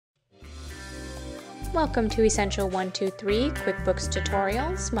Welcome to Essential 123 QuickBooks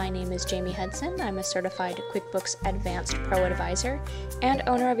Tutorials. My name is Jamie Hudson. I'm a certified QuickBooks Advanced Pro Advisor and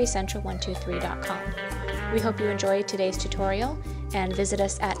owner of Essential123.com. We hope you enjoy today's tutorial and visit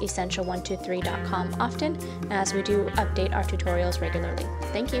us at Essential123.com often, as we do update our tutorials regularly.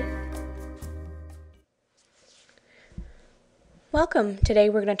 Thank you. Welcome. Today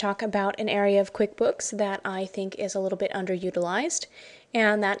we're going to talk about an area of QuickBooks that I think is a little bit underutilized,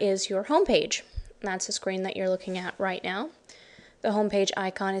 and that is your homepage. That's the screen that you're looking at right now. The homepage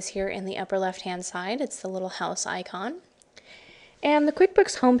icon is here in the upper left-hand side. It's the little house icon. And the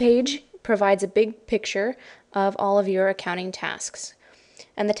QuickBooks homepage provides a big picture of all of your accounting tasks.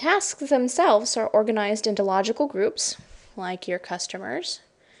 And the tasks themselves are organized into logical groups, like your customers,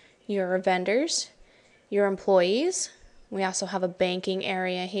 your vendors, your employees. We also have a banking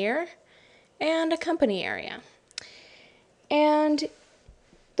area here and a company area. And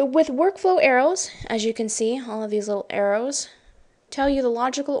with workflow arrows, as you can see, all of these little arrows tell you the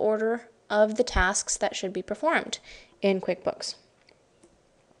logical order of the tasks that should be performed in QuickBooks.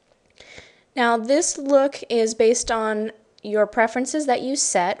 Now, this look is based on your preferences that you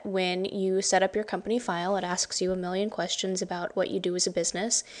set when you set up your company file. It asks you a million questions about what you do as a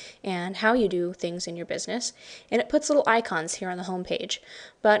business and how you do things in your business, and it puts little icons here on the home page.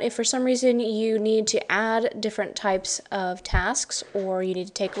 But if for some reason you need to add different types of tasks, or you need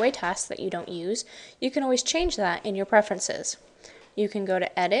to take away tasks that you don't use, you can always change that in your preferences. You can go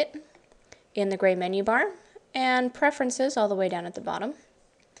to Edit in the gray menu bar and Preferences all the way down at the bottom.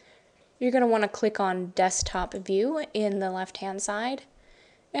 You're going to want to click on Desktop View in the left-hand side,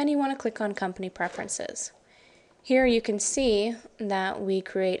 and you want to click on Company Preferences. Here you can see that we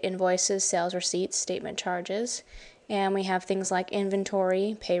create invoices, sales receipts, statement charges, and we have things like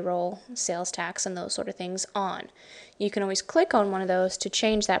inventory, payroll, sales tax, and those sort of things on. You can always click on one of those to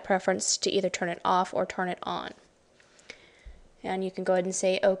change that preference to either turn it off or turn it on. And you can go ahead and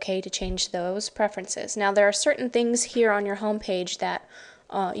say OK to change those preferences. Now, there are certain things here on your home page that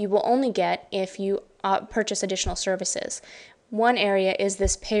you will only get if you purchase additional services. One area is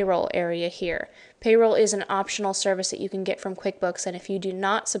this payroll area here. Payroll is an optional service that you can get from QuickBooks, and if you do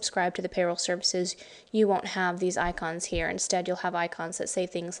not subscribe to the payroll services, you won't have these icons here. Instead, you'll have icons that say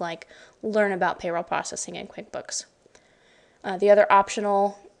things like Learn about payroll processing in QuickBooks. The other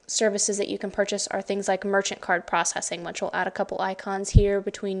optional services that you can purchase are things like merchant card processing, which will add a couple icons here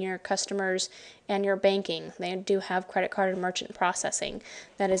between your customers and your banking. They do have credit card and merchant processing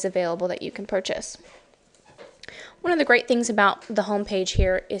that is available that you can purchase. One of the great things about the home page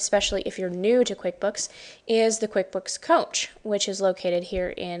here, especially if you're new to QuickBooks, is the QuickBooks Coach, which is located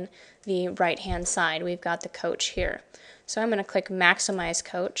here in the right-hand side. We've got the Coach here. So I'm going to click Maximize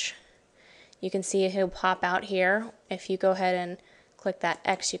Coach. You can see he'll pop out here. If you go ahead and click that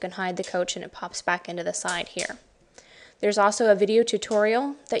X, you can hide the coach and it pops back into the side here. There's also a video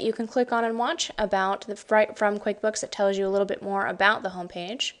tutorial that you can click on and watch about right from QuickBooks that tells you a little bit more about the home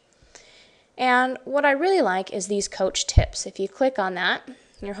page. And what I really like is these coach tips. If you click on that,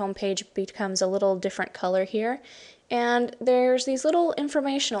 your home page becomes a little different color here, and there's these little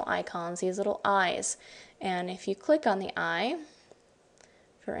informational icons, these little eyes. And if you click on the eye,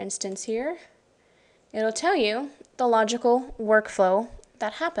 for instance here, it'll tell you the logical workflow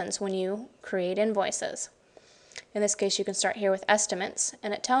that happens when you create invoices. In this case, you can start here with estimates,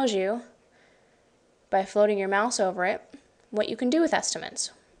 and it tells you, by floating your mouse over it, what you can do with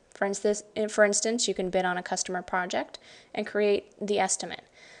estimates. For instance, you can bid on a customer project and create the estimate.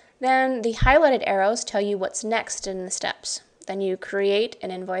 Then the highlighted arrows tell you what's next in the steps. Then you create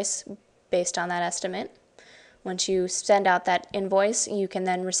an invoice based on that estimate. Once you send out that invoice, you can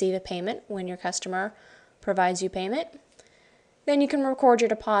then receive a payment when your customer provides you payment. Then you can record your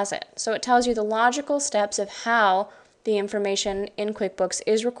deposit. So it tells you the logical steps of how the information in QuickBooks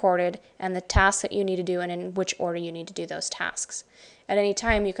is recorded and the tasks that you need to do and in which order you need to do those tasks. At any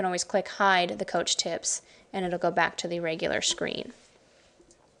time, you can always click Hide the Coach Tips and it'll go back to the regular screen.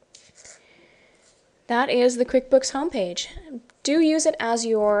 That is the QuickBooks homepage. Do use it as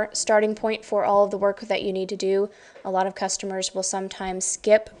your starting point for all of the work that you need to do. A lot of customers will sometimes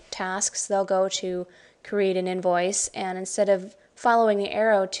skip tasks. They'll go to create an invoice, and instead of following the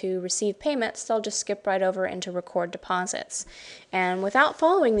arrow to receive payments, they'll just skip right over into record deposits. And without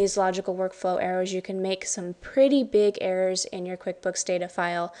following these logical workflow arrows, you can make some pretty big errors in your QuickBooks data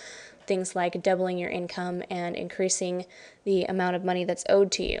file. Things like doubling your income and increasing the amount of money that's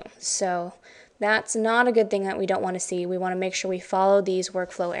owed to you. So that's not a good thing that we don't want to see. We want to make sure we follow these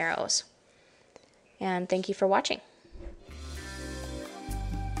workflow arrows. And thank you for watching.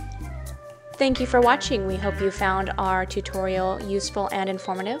 Thank you for watching. We hope you found our tutorial useful and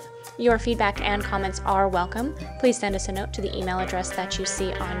informative. Your feedback and comments are welcome. Please send us a note to the email address that you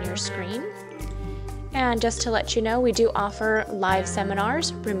see on your screen. And just to let you know, we do offer live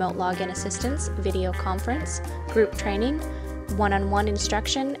seminars, remote login assistance, video conference, group training, one-on-one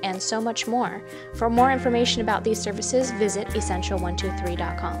instruction, and so much more. For more information about these services, visit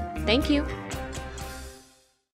essential123.com. Thank you.